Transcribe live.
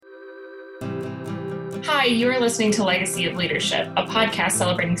Hi, you are listening to Legacy of Leadership, a podcast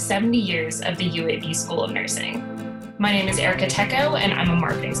celebrating 70 years of the UAB School of Nursing. My name is Erica Tecco, and I'm a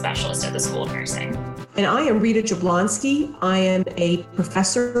marketing specialist at the School of Nursing. And I am Rita Jablonski. I am a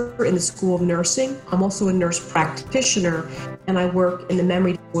professor in the School of Nursing. I'm also a nurse practitioner, and I work in the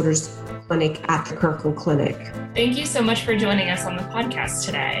Memory Disorders Clinic at the Kirkland Clinic. Thank you so much for joining us on the podcast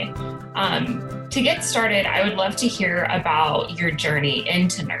today. To get started, I would love to hear about your journey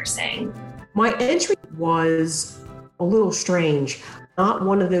into nursing. My entry was a little strange. Not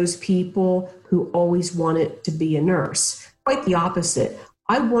one of those people who always wanted to be a nurse. Quite the opposite.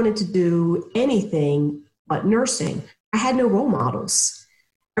 I wanted to do anything but nursing. I had no role models.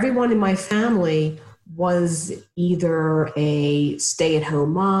 Everyone in my family was either a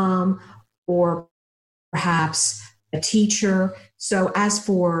stay-at-home mom or perhaps a teacher. So as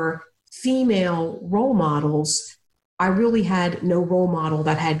for female role models, I really had no role model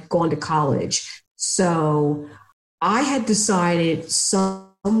that had gone to college. So I had decided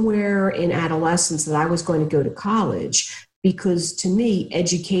somewhere in adolescence that I was going to go to college because to me,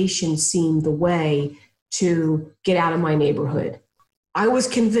 education seemed the way to get out of my neighborhood. I was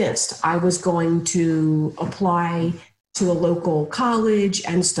convinced I was going to apply to a local college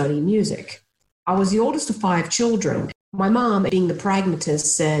and study music. I was the oldest of 5 children. My mom, being the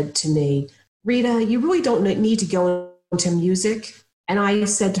pragmatist, said to me, "Rita, you really don't need to go into music." And I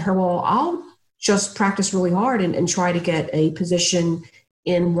said to her, well, I'll just practice really hard and try to get a position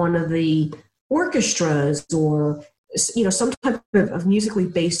in one of the orchestras or, some type of musically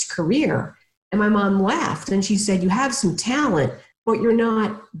based career. And my mom laughed and she said, "You have some talent, but you're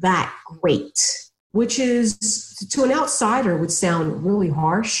not that great," which is, to an outsider, would sound really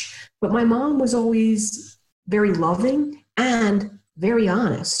harsh. But my mom was always very loving and very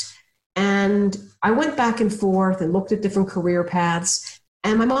honest. And I went back and forth and looked at different career paths.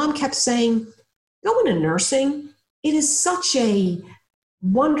 And my mom kept saying, "Go into nursing. It is such a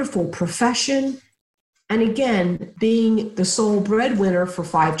wonderful profession." And again, being the sole breadwinner for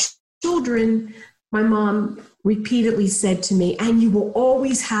 5 children, my mom repeatedly said to me, "And you will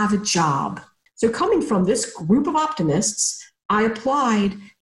always have a job." So coming from this group of optimists, I applied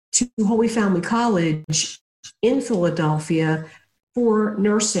to Holy Family College in Philadelphia for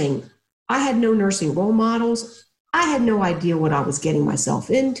nursing. I had no nursing role models. I had no idea what I was getting myself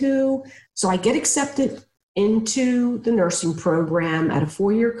into. So I get accepted into the nursing program at a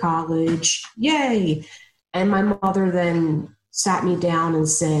 4-year college. Yay. And my mother then sat me down and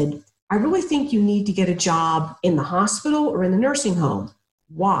said, "I really think you need to get a job in the hospital or in the nursing home."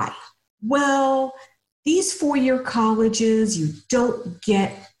 Why? Well, these 4-year colleges, you don't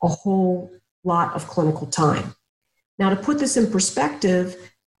get a whole lot of clinical time. Now, to put this in perspective,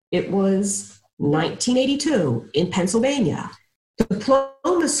 it was 1982 in Pennsylvania.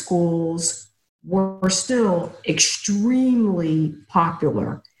 Diploma schools were still extremely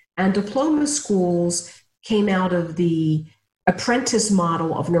popular, and diploma schools came out of the apprentice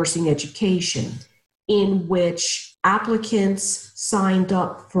model of nursing education, in which applicants signed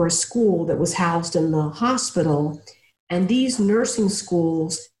up for a school that was housed in the hospital, and these nursing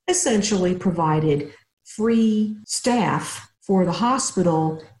schools essentially provided free staff for the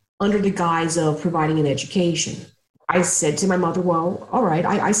hospital under the guise of providing an education. I said to my mother, well, all right,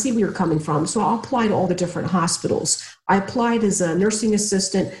 I see where you're coming from, so I'll apply to all the different hospitals. I applied as a nursing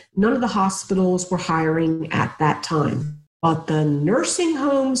assistant. None of the hospitals were hiring at that time, but the nursing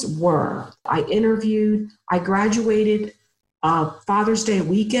homes were. I interviewed. I graduated Father's Day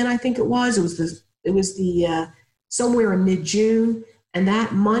weekend, I think it was. It was the somewhere in mid-June, and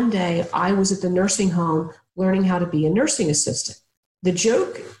that Monday I was at the nursing home learning how to be a nursing assistant. The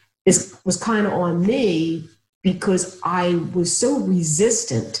joke was kind of on me because I was so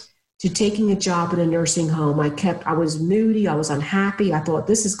resistant to taking a job in a nursing home. I was moody, I was unhappy, I thought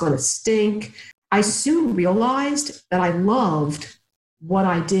this is going to stink. I soon realized that I loved what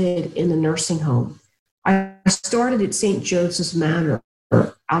I did in the nursing home. I started at St. Joseph's Manor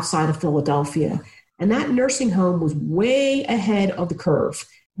outside of Philadelphia, and that nursing home was way ahead of the curve.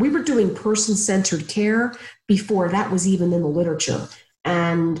 We were doing person-centered care before that was even in the literature.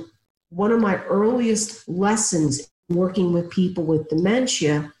 And one of my earliest lessons working with people with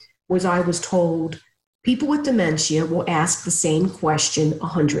dementia was I was told people with dementia will ask the same question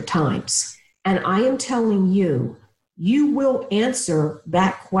 100 times. And I am telling you, you will answer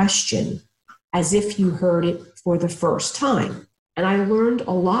that question as if you heard it for the first time. And I learned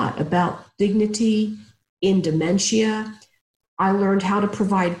a lot about dignity in dementia. I learned how to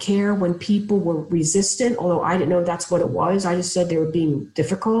provide care when people were resistant, although I didn't know that's what it was. I just said they were being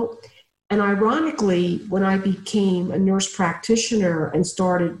difficult. And ironically, when I became a nurse practitioner and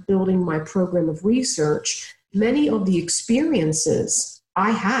started building my program of research, many of the experiences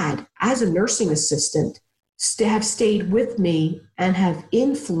I had as a nursing assistant have stayed with me and have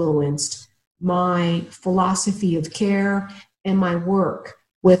influenced my philosophy of care and my work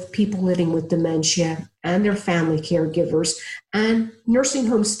with people living with dementia and their family caregivers and nursing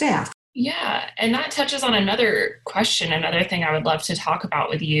home staff. Yeah, and that touches on another question, another thing I would love to talk about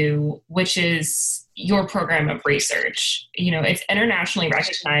with you, which is your program of research. It's internationally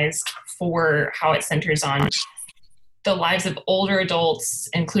recognized for how it centers on the lives of older adults,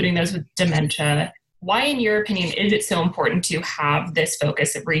 including those with dementia. Why, in your opinion, is it so important to have this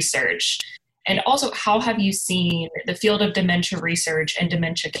focus of research? And also, how have you seen the field of dementia research and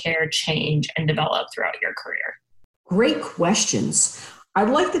dementia care change and develop throughout your career? Great questions. I'd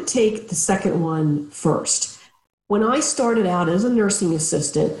like to take the second one first. When I started out as a nursing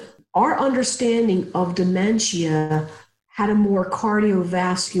assistant, our understanding of dementia had a more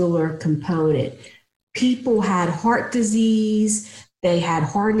cardiovascular component. People had heart disease, they had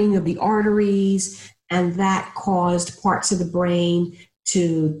hardening of the arteries, and that caused parts of the brain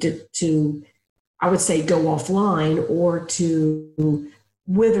to I would say, go offline or to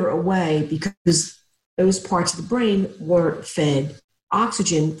wither away because those parts of the brain weren't fed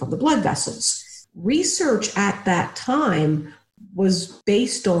oxygen from the blood vessels. Research at that time was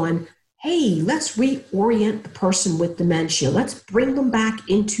based on, hey, let's reorient the person with dementia. Let's bring them back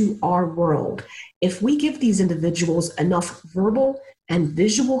into our world. If we give these individuals enough verbal and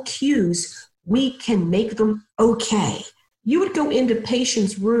visual cues, we can make them okay. You would go into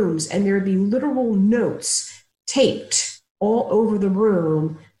patients' rooms and there would be literal notes taped all over the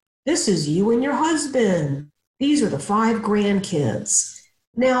room. This is you and your husband. These are the 5 grandkids.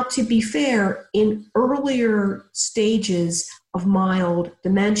 Now, to be fair, in earlier stages of mild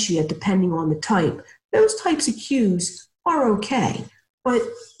dementia, depending on the type, those types of cues are okay. But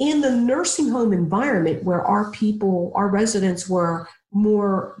in the nursing home environment where our residents were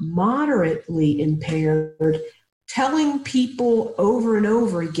more moderately impaired, telling people over and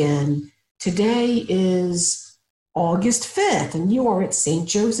over again, today is August 5th and you are at St.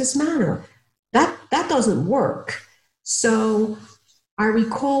 Joseph's Manor, that doesn't work. So I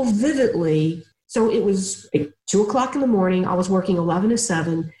recall vividly, so it was 2 o'clock in the morning, I was working 11 to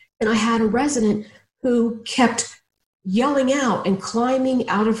 7, and I had a resident who kept yelling out and climbing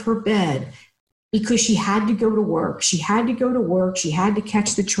out of her bed because she had to go to work. She had to go to work. She had to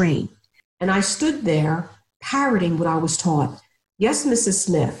catch the train. And I stood there parroting what I was taught. Yes, Mrs.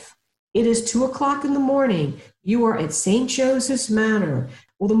 Smith, it is 2 o'clock in the morning. You are at St. Joseph's Manor.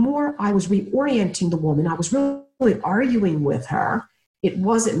 Well, the more I was reorienting the woman, I was really arguing with her. It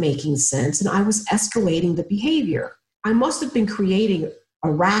wasn't making sense, and I was escalating the behavior. I must have been creating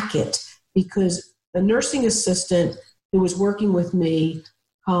a racket because the nursing assistant who was working with me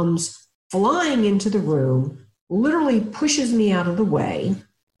comes flying into the room, literally pushes me out of the way,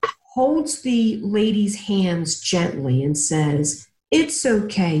 holds the lady's hands gently and says, "It's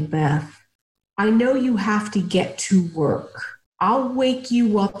okay, Beth. I know you have to get to work. I'll wake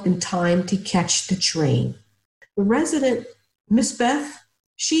you up in time to catch the train." The resident, Miss Beth,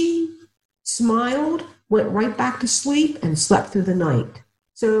 she smiled, went right back to sleep, and slept through the night.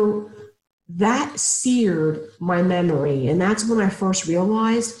 So that seared my memory. And that's when I first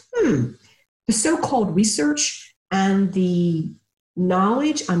realized, the so-called research and the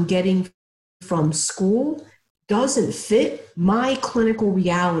knowledge I'm getting from school doesn't fit my clinical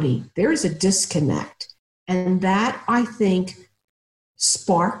reality. There's a disconnect. And that, I think,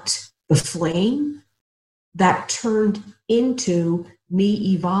 sparked the flame that turned into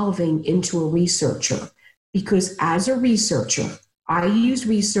me evolving into a researcher. Because as a researcher, I use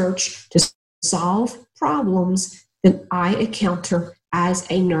research to solve problems that I encounter as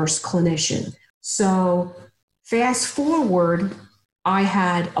a nurse clinician. So fast forward, I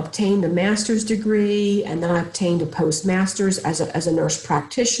had obtained a master's degree, and then I obtained a postmaster's as a nurse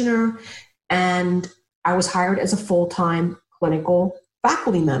practitioner, and I was hired as a full-time clinical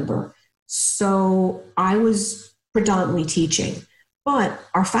faculty member. So I was predominantly teaching, but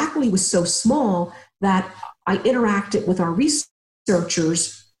our faculty was so small that I interacted with our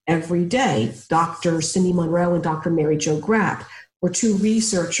researchers every day. Dr. Cindy Monroe and Dr. Mary Jo Grapp were 2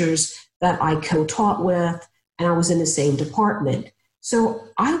 researchers that I co-taught with, and I was in the same department. So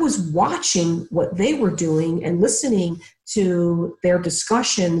I was watching what they were doing and listening to their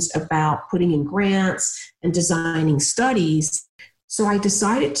discussions about putting in grants and designing studies. So I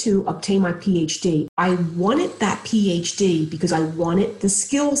decided to obtain my PhD. I wanted that PhD because I wanted the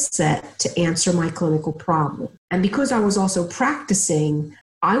skill set to answer my clinical problem. And because I was also practicing,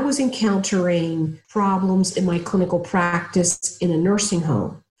 I was encountering problems in my clinical practice in a nursing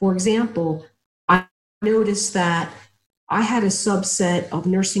home. For example, I noticed that I had a subset of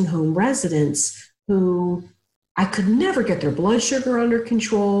nursing home residents who I could never get their blood sugar under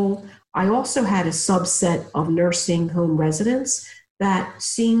control. I also had a subset of nursing home residents that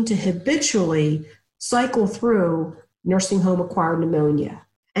seemed to habitually cycle through nursing home acquired pneumonia.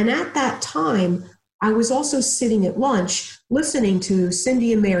 And at that time, I was also sitting at lunch listening to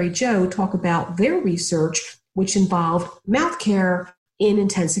Cindy and Mary Jo talk about their research, which involved mouth care in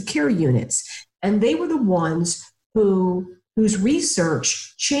intensive care units. And they were the ones whose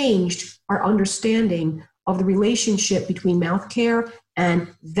research changed our understanding of the relationship between mouth care and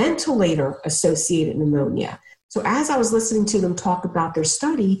ventilator-associated pneumonia. So as I was listening to them talk about their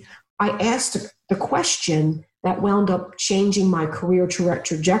study, I asked the question that wound up changing my career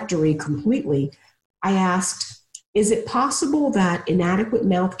trajectory completely. I asked, is it possible that inadequate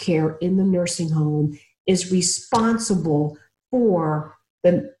mouth care in the nursing home is responsible for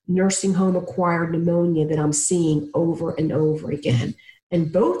the nursing home acquired pneumonia that I'm seeing over and over again?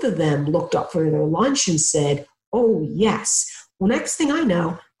 And both of them looked up for their lunch and said, oh, yes. Well, next thing I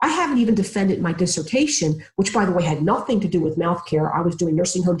know, I haven't even defended my dissertation, which, by the way, had nothing to do with mouth care. I was doing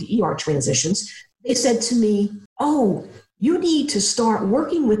nursing home to ER transitions. They said to me, oh, you need to start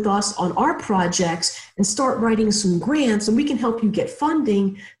working with us on our projects and start writing some grants, and we can help you get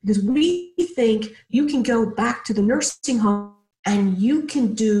funding because we think you can go back to the nursing home and you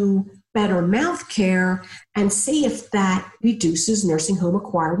can do better mouth care and see if that reduces nursing home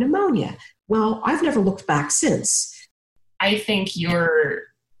acquired pneumonia. Well, I've never looked back since. I think your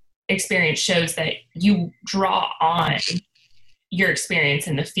experience shows that you draw on your experience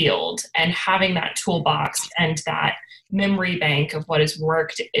in the field, and having that toolbox and that memory bank of what has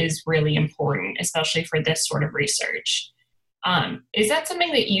worked is really important, especially for this sort of research. Is that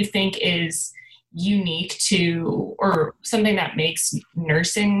something that you think is unique to, or something that makes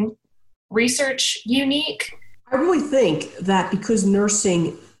nursing research unique? I really think that because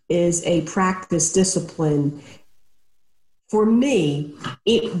nursing is a practice discipline, for me,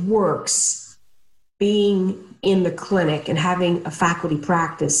 it works being in the clinic and having a faculty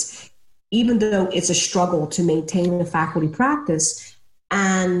practice, even though it's a struggle to maintain a faculty practice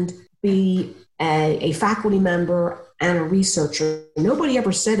and be a faculty member and a researcher. Nobody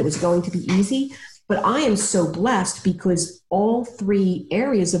ever said it was going to be easy, but I am so blessed because all three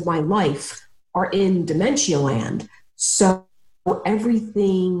areas of my life are in dementia land. So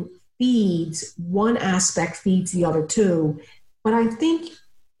everything feeds, one aspect feeds the other two. But I think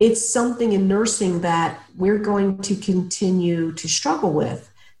it's something in nursing that we're going to continue to struggle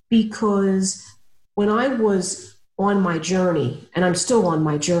with, because when I was on my journey, and I'm still on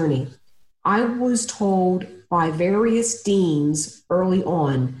my journey, I was told by various deans early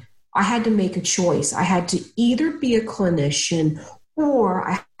on, I had to make a choice. I had to either be a clinician or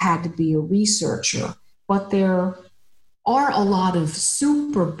I had to be a researcher. But there are a lot of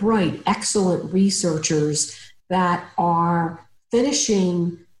super bright, excellent researchers that are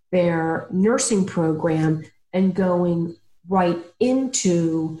finishing their nursing program and going right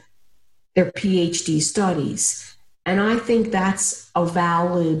into their PhD studies. And I think that's a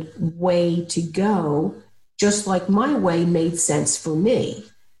valid way to go, just like my way made sense for me.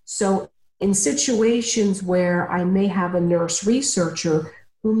 So in situations where I may have a nurse researcher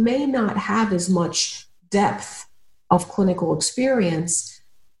who may not have as much depth of clinical experience,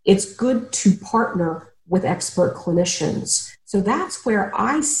 it's good to partner with expert clinicians. So that's where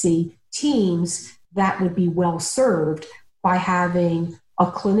I see teams that would be well served by having a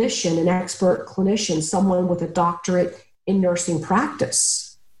clinician, an expert clinician, someone with a doctorate in nursing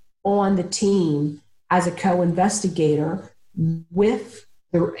practice on the team as a co-investigator with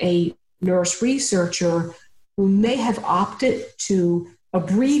a nurse researcher who may have opted to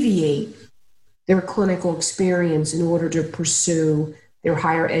abbreviate their clinical experience in order to pursue their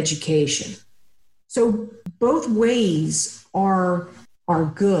higher education. So both ways are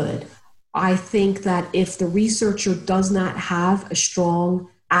good. I think that if the researcher does not have a strong,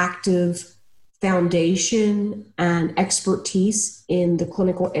 active foundation and expertise in the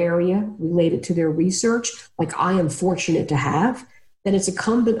clinical area related to their research, like I am fortunate to have, then it's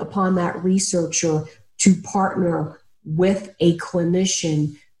incumbent upon that researcher to partner with a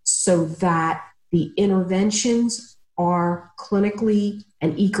clinician so that the interventions are clinically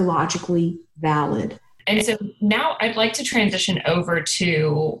and ecologically valid. And so now I'd like to transition over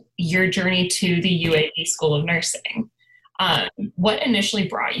to your journey to the UAB School of Nursing. What initially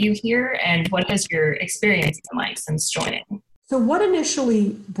brought you here, and what has your experience been like since joining? So what initially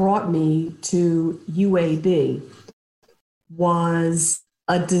brought me to UAB was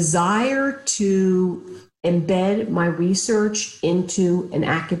a desire to embed my research into an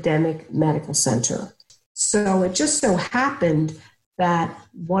academic medical center. So it just so happened that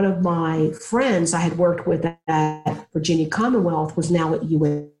one of my friends I had worked with at Virginia Commonwealth was now at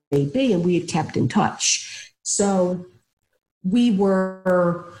UAB, and we had kept in touch. So we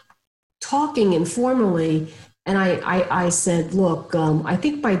were talking informally, and I said, look, I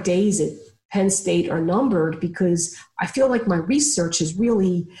think my days at Penn State are numbered because I feel like my research is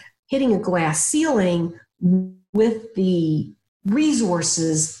really hitting a glass ceiling with the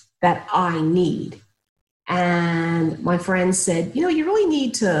resources that I need. And my friend said, you really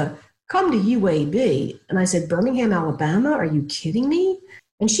need to come to UAB. And I said, Birmingham, Alabama? Are you kidding me?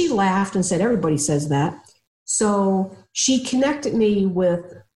 And she laughed and said, everybody says that. So she connected me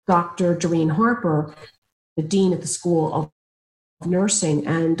with Dr. Doreen Harper, the dean at the School of Nursing.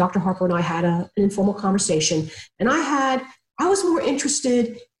 And Dr. Harper and I had an informal conversation. And I was more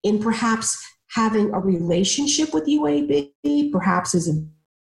interested in perhaps having a relationship with UAB, perhaps as a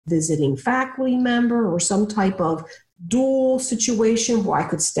visiting faculty member or some type of dual situation where I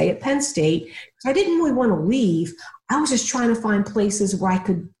could stay at Penn State. Because I didn't really want to leave. I was just trying to find places where I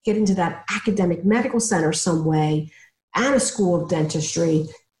could get into that academic medical center some way and a school of dentistry.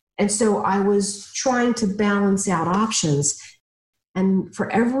 And so I was trying to balance out options. And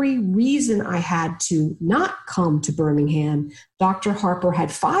for every reason I had to not come to Birmingham, Dr. Harper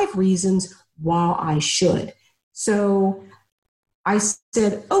had 5 reasons why I should. So I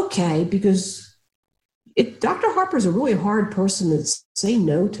said, okay, because Dr. Harper is a really hard person to say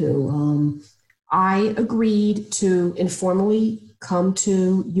no to. I agreed to informally come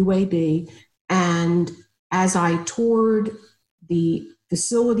to UAB. And as I toured the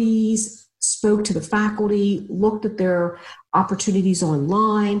facilities, spoke to the faculty, looked at their opportunities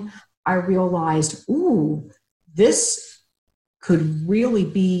online, I realized, this could really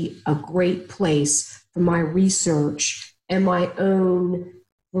be a great place for my research and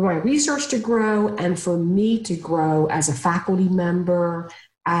for my research to grow and for me to grow as a faculty member,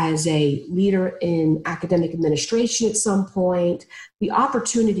 as a leader in academic administration at some point. The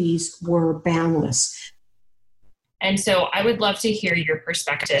opportunities were boundless. And so I would love to hear your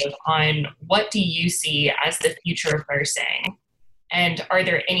perspective on what do you see as the future of nursing? And are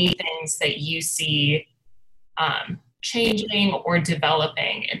there any things that you see changing or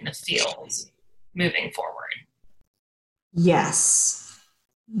developing in the field moving forward? Yes.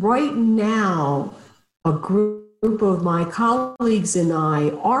 Right now, a group of my colleagues and I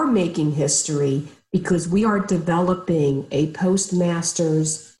are making history because we are developing a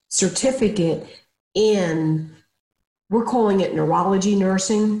postmaster's certificate in, we're calling it neurology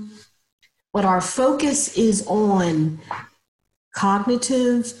nursing, but our focus is on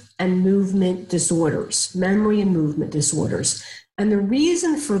cognitive and movement disorders, memory and movement disorders. And the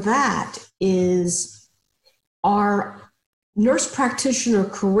reason for that is our nurse practitioner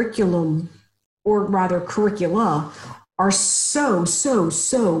curriculum, or rather curricula, are so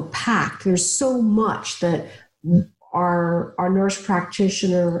packed. There's so much that our nurse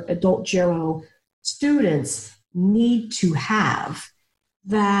practitioner adult gero students need to have,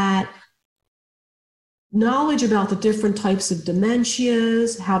 that knowledge about the different types of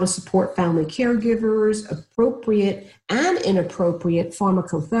dementias, how to support family caregivers, appropriate and inappropriate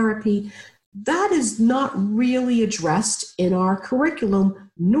pharmacotherapy, that is not really addressed in our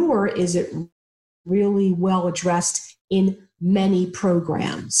curriculum, nor is it really well addressed in many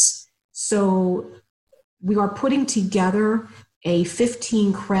programs. So we are putting together a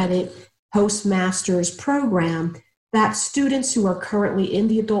 15-credit postmaster's program that students who are currently in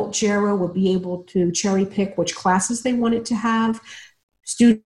the adult gero will be able to cherry pick which classes they wanted to have.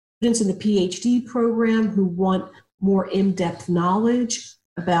 Students in the PhD program who want more in-depth knowledge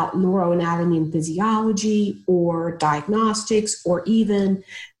about neuroanatomy and physiology or diagnostics or even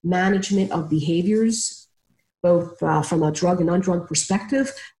management of behaviors, both from a drug and undrug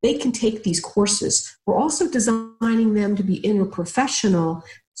perspective, they can take these courses. We're also designing them to be interprofessional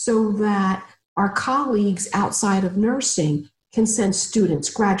so that our colleagues outside of nursing can send students,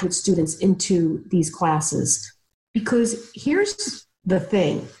 graduate students, into these classes. Because here's the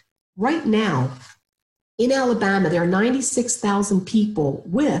thing. Right now, in Alabama, there are 96,000 people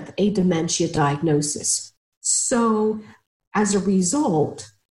with a dementia diagnosis. So as a result,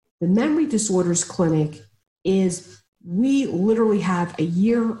 the Memory Disorders Clinic we literally have a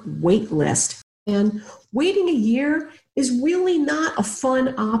year wait list. And waiting a year is really not a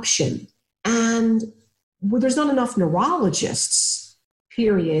fun option. And there's not enough neurologists,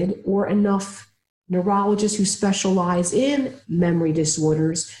 period, or enough neurologists who specialize in memory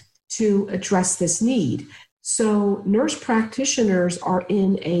disorders to address this need. So nurse practitioners are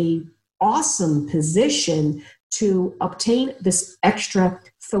in a awesome position to obtain this extra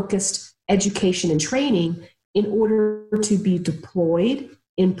focused education and training in order to be deployed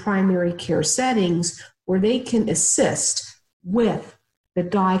in primary care settings where they can assist with the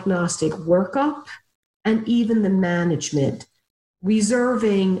diagnostic workup and even the management,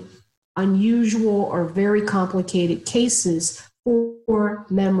 reserving unusual or very complicated cases for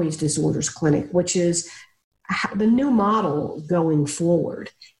memory disorders clinic, which is the new model going forward.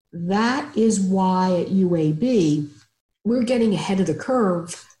 That is why at UAB, we're getting ahead of the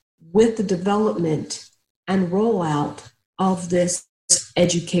curve with the development and rollout of this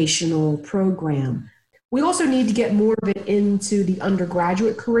educational program. We also need to get more of it into the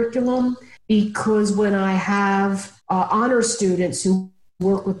undergraduate curriculum, because when I have honor students who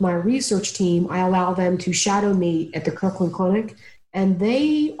work with my research team, I allow them to shadow me at the Kirkland Clinic, and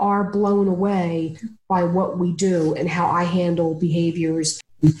they are blown away by what we do and how I handle behaviors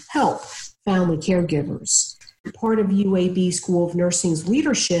to help family caregivers. Part of UAB School of Nursing's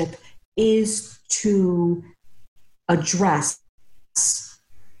leadership is to address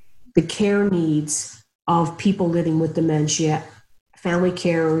the care needs of people living with dementia, family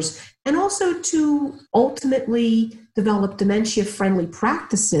carers, and also to ultimately develop dementia-friendly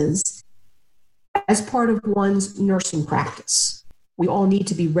practices as part of one's nursing practice. We all need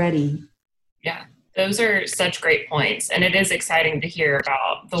to be ready. Yeah, those are such great points. And it is exciting to hear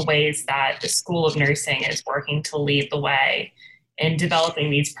about the ways that the School of Nursing is working to lead the way in developing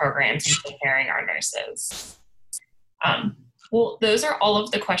these programs and preparing our nurses. Well, those are all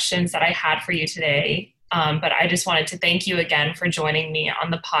of the questions that I had for you today. But I just wanted to thank you again for joining me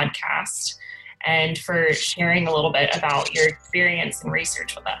on the podcast and for sharing a little bit about your experience and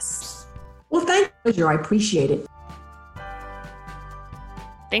research with us. Well, thank you. I appreciate it.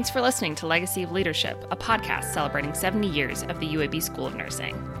 Thanks for listening to Legacy of Leadership, a podcast celebrating 70 years of the UAB School of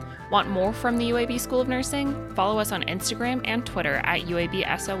Nursing. Want more from the UAB School of Nursing? Follow us on Instagram and Twitter at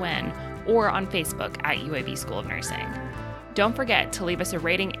UABSON or on Facebook at UAB School of Nursing. Don't forget to leave us a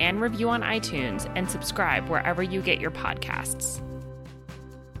rating and review on iTunes and subscribe wherever you get your podcasts.